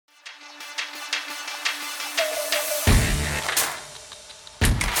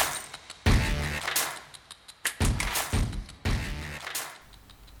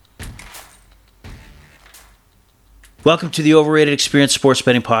Welcome to the Overrated Experience Sports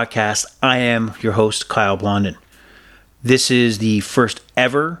Betting Podcast. I am your host, Kyle Blondin. This is the first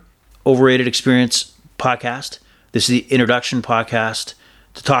ever Overrated Experience podcast. This is the introduction podcast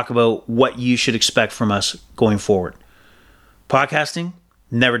to talk about what you should expect from us going forward. Podcasting,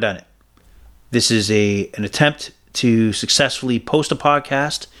 never done it. This is an attempt to successfully post a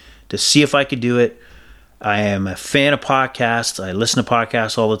podcast to see if I could do it. I am a fan of podcasts. I listen to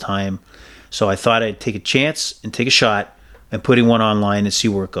podcasts all the time. So I thought I'd take a chance and take a shot and putting one online and see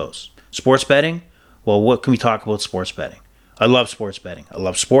where it goes. Sports betting? Well, what can we talk about sports betting? I love sports betting. I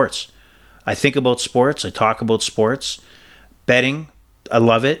love sports. I think about sports. I talk about sports. Betting, I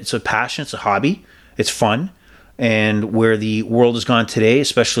love it. It's a passion. It's a hobby. It's fun. And where the world has gone today,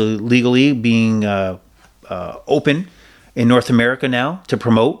 especially legally being open in North America now to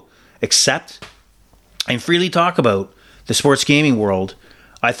promote, accept, and freely talk about the sports gaming world,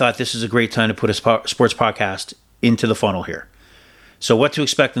 I thought this is a great time to put a sports podcast into the funnel here. So what to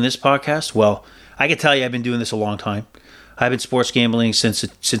expect in this podcast? Well, I can tell you I've been doing this a long time. I've been sports gambling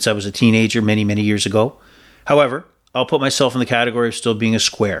since I was a teenager many, many years ago. However, I'll put myself in the category of still being a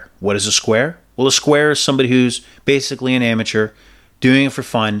square. What is a square? Well, a square is somebody who's basically an amateur, doing it for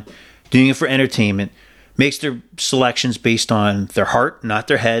fun, doing it for entertainment, makes their selections based on their heart, not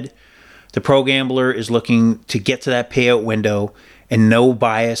their head. The pro gambler is looking to get to that payout window and no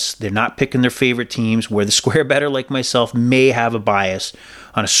bias. They're not picking their favorite teams, where the square bettor like myself may have a bias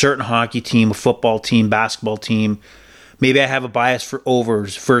on a certain hockey team, a football team, basketball team. Maybe I have a bias for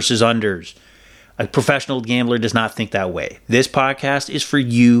overs versus unders. A professional gambler does not think that way. This podcast is for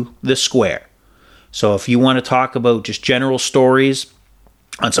you, the square. So if you want to talk about just general stories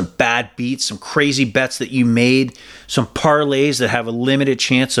on some bad beats, some crazy bets that you made, some parlays that have a limited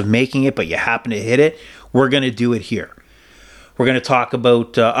chance of making it, but you happen to hit it, we're going to do it here. We're going to talk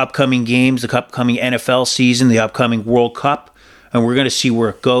about upcoming games, the upcoming NFL season, the upcoming World Cup, and we're going to see where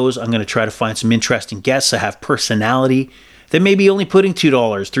it goes. I'm going to try to find some interesting guests that have personality that may be only putting $2,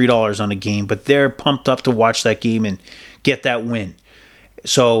 $3 on a game, but they're pumped up to watch that game and get that win.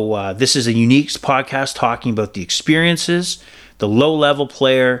 So this is a unique podcast talking about the experiences, the low-level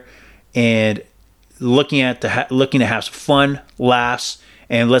player, and looking to have some fun, laughs,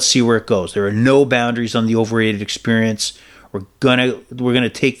 and let's see where it goes. There are no boundaries on the Overrated Experience. We're gonna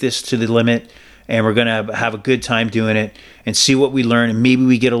take this to the limit, and we're gonna have a good time doing it and see what we learn, and maybe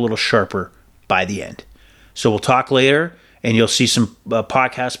we get a little sharper by the end. So we'll talk later, and you'll see some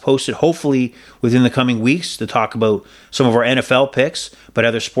podcasts posted hopefully within the coming weeks to talk about some of our NFL picks, but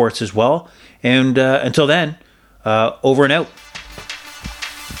other sports as well. And until then, over and out.